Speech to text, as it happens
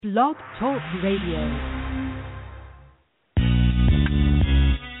Blog Talk Radio.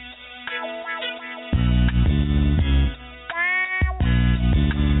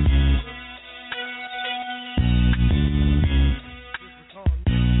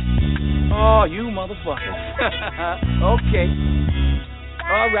 Oh, you motherfuckers. Okay.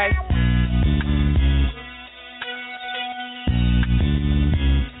 All right.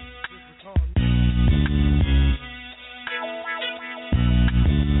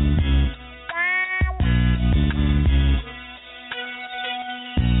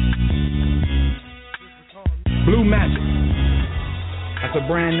 Blue Magic. That's a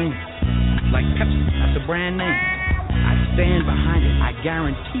brand name. Like Pepsi. That's a brand name. I stand behind it. I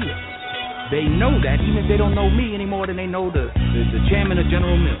guarantee it. They know that, even if they don't know me any more than they know the chairman of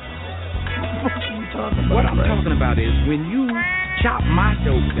General Mills. What are you talking about? What I'm talking about is when you chop my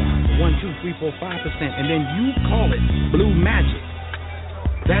dope down, 1, 2, 3, 4, 5%, and then you call it Blue Magic,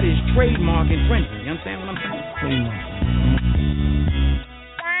 that is trademark infringement. You understand what I'm saying?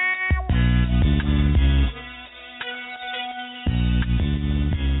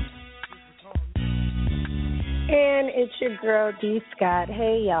 And it's your girl, D. Scott.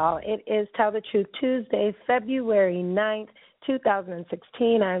 Hey, y'all. It is Tell the Truth Tuesday, February 9th,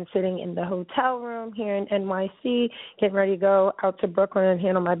 2016. I'm sitting in the hotel room here in NYC, getting ready to go out to Brooklyn and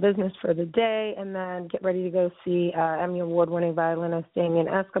handle my business for the day, and then get ready to go see Emmy Award-winning violinist Damien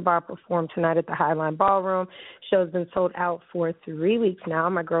Escobar perform tonight at the Highline Ballroom. Show's been sold out for 3 weeks now.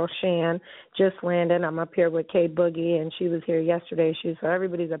 My girl Shan just landed. I'm up here with Kay Boogie, and she was here yesterday. So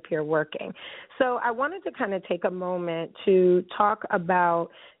everybody's up here working. So I wanted to kind of take a moment to talk about,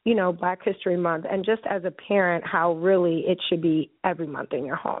 you know, Black History Month, and just as a parent, how really it should be every month in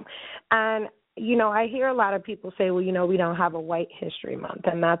your home. And, you know, I hear a lot of people say, well, you know, we don't have a White History Month,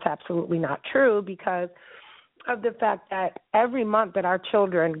 and that's absolutely not true because of the fact that every month that our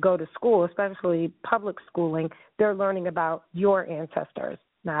children go to school, especially public schooling, they're learning about your ancestors,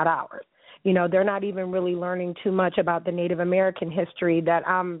 not ours. You know, they're not even really learning too much about the Native American history that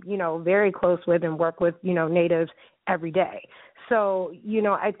I'm, you know, very close with and work with, you know, natives every day. So, you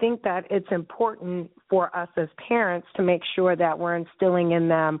know, I think that it's important for us as parents to make sure that we're instilling in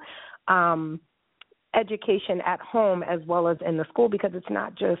them education at home as well as in the school, because it's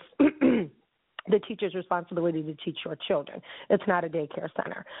not just the teacher's responsibility to teach your children. It's not a daycare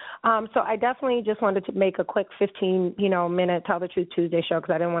center. So I definitely just wanted to make a quick 15-minute Tell the Truth Tuesday show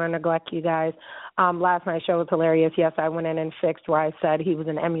because I didn't want to neglect you guys. Last night's show was hilarious. Yes, I went in and fixed where I said he was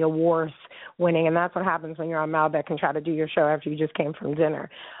an Emmy Awards winning, and that's what happens when you're on Malbec and try to do your show after you just came from dinner.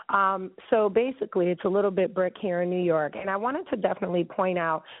 So basically, it's a little bit brick here in New York, and I wanted to definitely point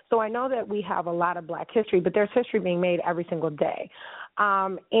out, so I know that we have a lot of Black history, but there's history being made every single day.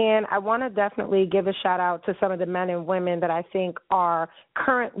 And I want to definitely give a shout out to some of the men and women that I think are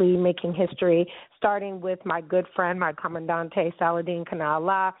currently making history, starting with my good friend, my Commandante Saladin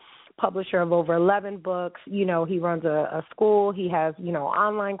Kanala, publisher of over 11 books. You know, he runs a school. He has, you know,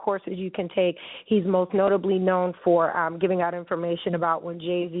 online courses you can take. He's most notably known for giving out information about when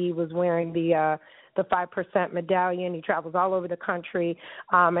Jay-Z was wearing the 5% medallion. He travels all over the country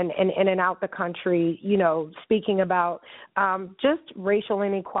and in and out the country, you know, speaking about just racial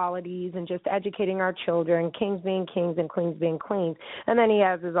inequalities and just educating our children, kings being kings and queens being queens. And then he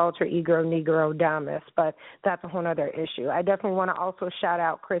has his alter ego, Negro Damas, but that's a whole other issue. I definitely want to also shout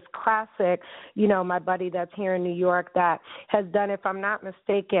out Chris Classic, you know, my buddy that's here in New York that has done, if I'm not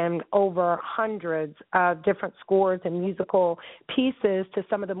mistaken, over hundreds of different scores and musical pieces to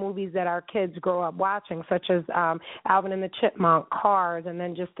some of the movies that our kids grow up watching, such as Alvin and the Chipmunk, Cars, and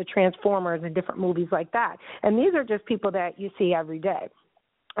then just the Transformers and different movies like that. And these are just people that you see every day.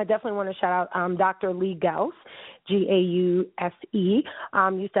 I definitely want to shout out Dr. Lee Gause, Gause.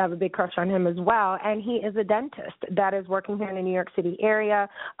 Used to have a big crush on him as well, and he is a dentist that is working here in the New York City area.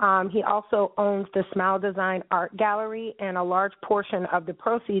 He also owns the Smile Design Art Gallery, and a large portion of the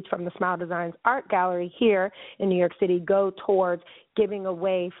proceeds from the Smile Designs Art Gallery here in New York City go towards giving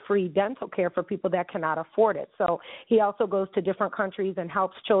away free dental care for people that cannot afford it. So he also goes to different countries and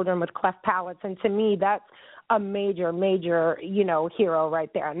helps children with cleft palates, and to me, that's a major, you know, hero right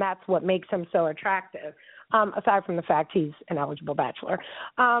there, and that's what makes him so attractive. aside from the fact he's an eligible bachelor.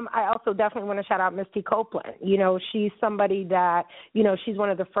 I also definitely want to shout out Misty Copeland. You know, she's somebody that, you know, she's one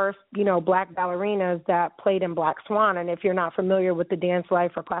of the first, you know, black ballerinas that played in Black Swan. And if you're not familiar with the dance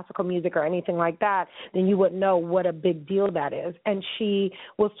life or classical music or anything like that, then you wouldn't know what a big deal that is. And she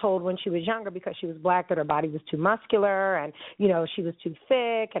was told when she was younger, because she was black, that her body was too muscular and, you know, she was too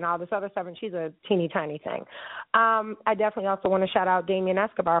thick and all this other stuff. And she's a teeny tiny thing. I definitely also want to shout out Damien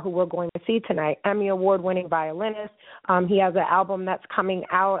Escobar, who we're going to see tonight, Emmy Award-winning named Violinist. He has an album that's coming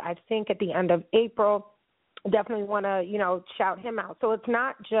out, I think, at the end of April. Definitely want to, shout him out. So it's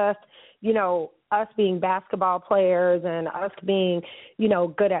not just, us being basketball players and us being,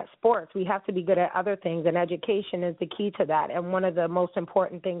 good at sports. We have to be good at other things, and education is the key to that and one of the most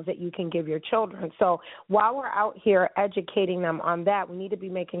important things that you can give your children. So while we're out here educating them on that, we need to be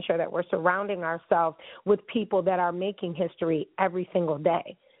making sure that we're surrounding ourselves with people that are making history every single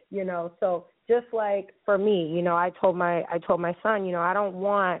day, So just like for me, I told my son, I don't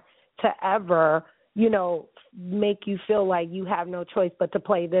want to ever make you feel like you have no choice but to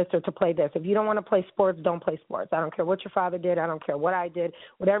play this or to play this. If you don't want to play sports, don't play sports. I don't care what your father did. I don't care what I did.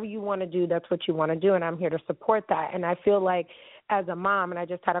 Whatever you want to do, that's what you want to do, and I'm here to support that. And I feel like as a mom, and I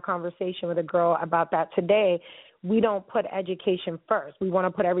just had a conversation with a girl about that today, we don't put education first. We want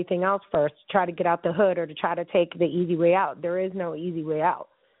to put everything else first, to try to get out the hood or to try to take the easy way out. There is no easy way out.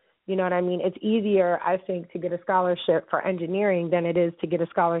 You know what I mean? It's easier, I think, to get a scholarship for engineering than it is to get a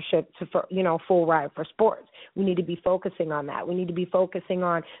scholarship for full ride for sports. We need to be focusing on that. We need to be focusing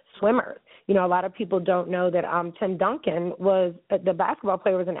on swimmers. A lot of people don't know that Tim Duncan was the basketball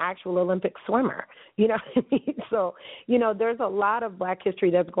player, was an actual Olympic swimmer. You know what I mean? So, there's a lot of Black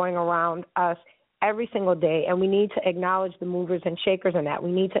history that's going around us every single day, and we need to acknowledge the movers and shakers in that.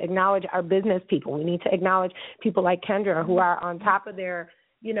 We need to acknowledge our business people. We need to acknowledge people like Kendra who are on top of their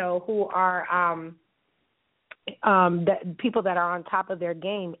who are the people that are on top of their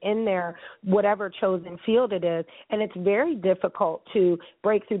game in their whatever chosen field it is. And it's very difficult to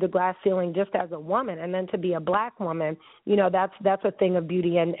break through the glass ceiling just as a woman, and then to be a Black woman, that's a thing of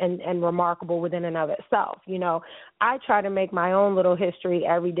beauty and remarkable within and of itself. I try to make my own little history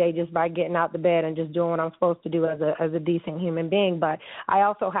every day just by getting out the bed and just doing what I'm supposed to do as a decent human being. But I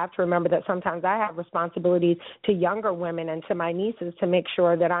also have to remember that sometimes I have responsibilities to younger women and to my nieces to make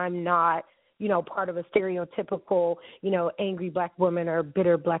sure that I'm not part of a stereotypical, angry Black woman or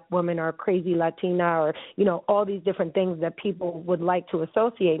bitter Black woman or crazy Latina or, all these different things that people would like to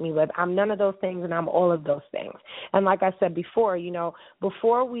associate me with. I'm none of those things, and I'm all of those things. And like I said before,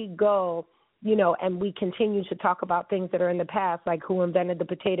 before we go, and we continue to talk about things that are in the past, like who invented the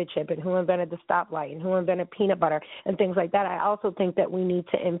potato chip and who invented the stoplight and who invented peanut butter and things like that. I also think that we need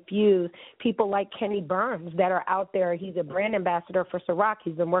to infuse people like Kenny Burns that are out there. He's a brand ambassador for Ciroc.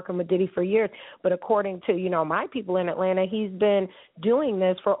 He's been working with Diddy for years. But according to, my people in Atlanta, he's been doing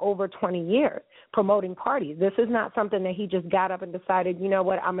this for over 20 years, promoting parties. This is not something that he just got up and decided,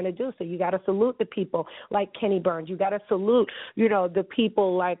 what I'm going to do. So you got to salute the people like Kenny Burns. You got to salute, the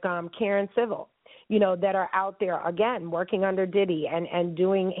people like Karen Civil, that are out there, again, working under Diddy and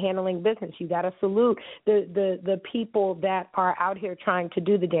handling business. You got to salute the people that are out here trying to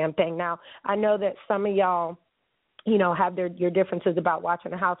do the damn thing. Now, I know that some of y'all, have your differences about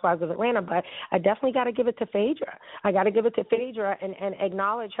watching the Housewives of Atlanta, but I definitely got to give it to Phaedra. I got to give it to Phaedra and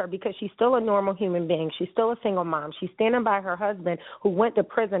acknowledge her, because she's still a normal human being. She's still a single mom. She's standing by her husband, who went to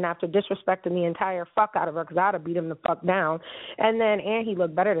prison after disrespecting the entire fuck out of her, because I'd have beat him the fuck down. And he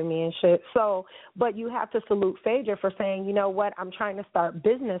looked better than me and shit. So, but you have to salute Phaedra for saying, you know what, I'm trying to start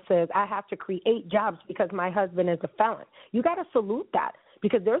businesses. I have to create jobs because my husband is a felon. You got to salute that,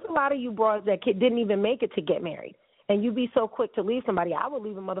 because there's a lot of you bros that didn't even make it to get married. And you be so quick to leave somebody. I would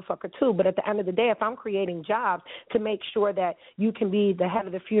leave a motherfucker too. But at the end of the day, if I'm creating jobs to make sure that you can be the head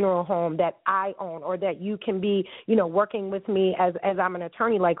of the funeral home that I own, or that you can be, working with me as I'm an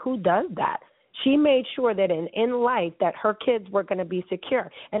attorney, like, who does that? She made sure that in life that her kids were going to be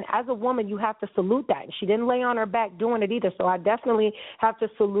secure. And as a woman, you have to salute that. And she didn't lay on her back doing it either. So I definitely have to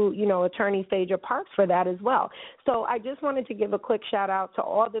salute, Attorney Phaedra Parks for that as well. So I just wanted to give a quick shout out to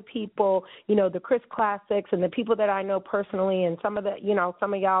all the people, the Chris Classics and the people that I know personally, and some of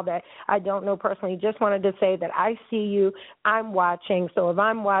y'all that I don't know personally. Just wanted to say that I see you. I'm watching. So if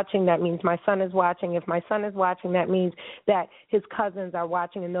I'm watching, that means my son is watching. If my son is watching, that means that his cousins are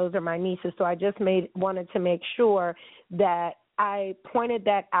watching, and those are my nieces. So I just wanted to make sure that I pointed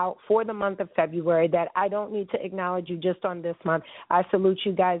that out for the month of February, that I don't need to acknowledge you just on this month. I salute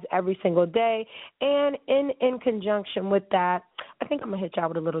you guys every single day. And in conjunction with that, I think I'm going to hit y'all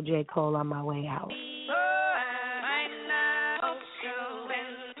with a little J. Cole on my way out.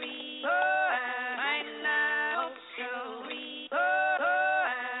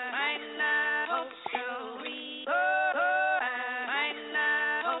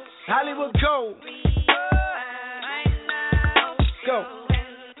 Hollywood go. Go.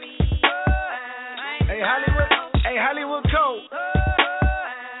 Hey Hollywood go.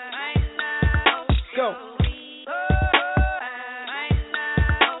 Go.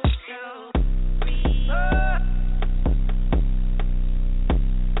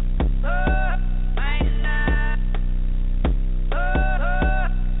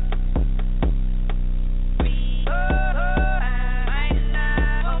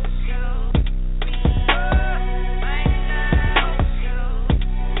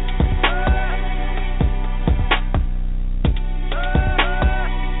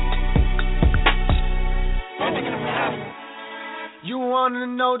 wanna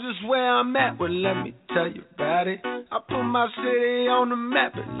know just where I'm at? Well, let me tell you about it. I put my city on the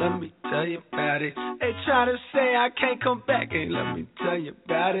map, and let me tell you about it. They try to say I can't come back, hey, let me tell you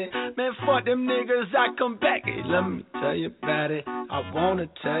about it. Man, fuck them niggas, I come back, hey, let me tell you about it. I wanna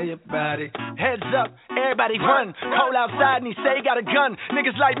tell you about it. Heads up, everybody run. Cole outside and he say he got a gun.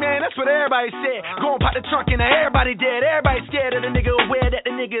 Niggas like, man, that's what everybody said. Go and pop the trunk and everybody dead. Everybody scared of the nigga, aware that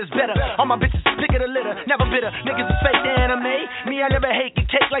the nigga is better. All my bitches pick of the litter, never bitter. Niggas is fake the anime. Me, I never hate the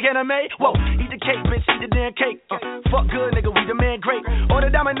cake like anime. Whoa, eat the cake, bitch, eat the damn cake. Fuck good, nigga, we the man great.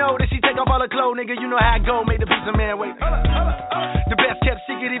 Order domino that she take off all her clothes, nigga. You know how I go, make the piece of man wait. The best kept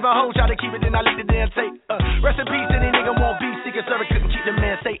secret, even hoes try to keep it, then I leak the damn tape. Rest in peace, any nigga won't be secret service, couldn't keep the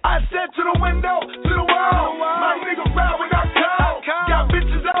man safe. I said to the window, to the wall, my nigga ride when I call. Got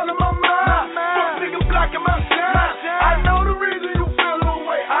bitches all in my mind, fuck nigga blocking my shine. I know the reason you feel the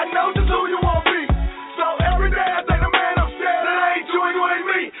way, I know just who you won't be. So every day I take the man upstairs, it ain't you and you ain't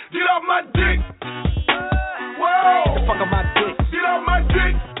me. Get off my dick. Whoa. Get the fuck off my dick. Get off my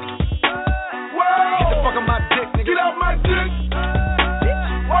dick. Whoa. Get the fuck off my dick, nigga. Get off my dick.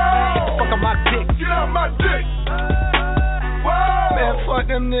 Whoa. Get the fuck off my dick. Get off my dick. Whoa. Man, fuck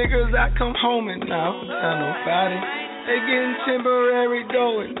them niggas, I come home and I don't tell nobody. They getting temporary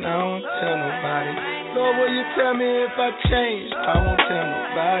dough and I don't tell nobody. Lord, will you tell me if I changed? I won't tell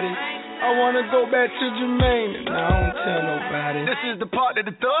nobody. I wanna go back to Jermaine and I don't tell nobody. This is the part that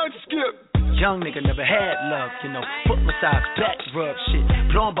the thugs skip. Young nigga never had love, you know. Foot massage, back rub shit.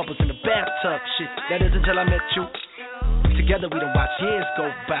 Blowing bubbles in the bathtub shit. That is until I met you. Together we done watch years go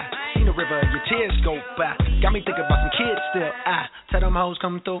by. Seen the river, your tears go by. Got me thinking about some kids still. I tell them hoes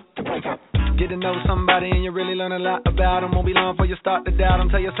come through. Get to know somebody and you really learn a lot about them. Won't be long before you start to doubt them.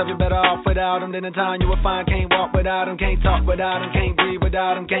 Tell yourself you're better off without them. Then in time you will find can't walk without them. Can't talk without them. Can't breathe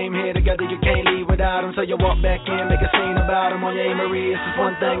without them. Came here together, you can't leave without them. So you walk back in, make a scene about them. On your A-Marie, it's just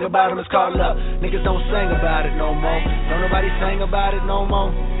one thing about them. It's called love. Niggas don't sing about it no more. Don't nobody sing about it no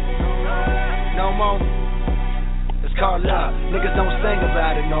more. No more. It's called love. Niggas don't sing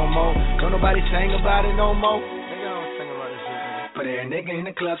about it no more. Don't nobody sing about it no more. Niggas don't sing about this shit, nigga. But every nigga in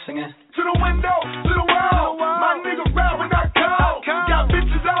the club singing. To the window, to the wall. My nigga ride when I call. Got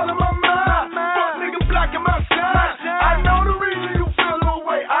bitches all in my mind. Fuck nigga blocking my shine. I know the reason you feel the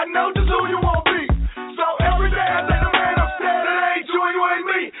way. I know just who you won't be. So every day I take the man upstairs. It ain't you and you ain't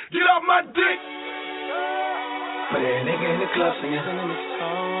me. Get off my dick. But every nigga in the club singing.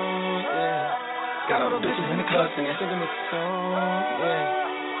 Got all the bitches in the club singing the song,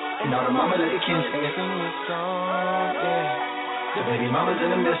 yeah. And all the mama let the kids singing the song, yeah. The baby mamas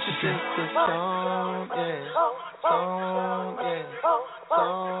and the mistresses, the song, yeah. Song, yeah.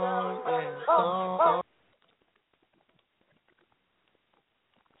 Song,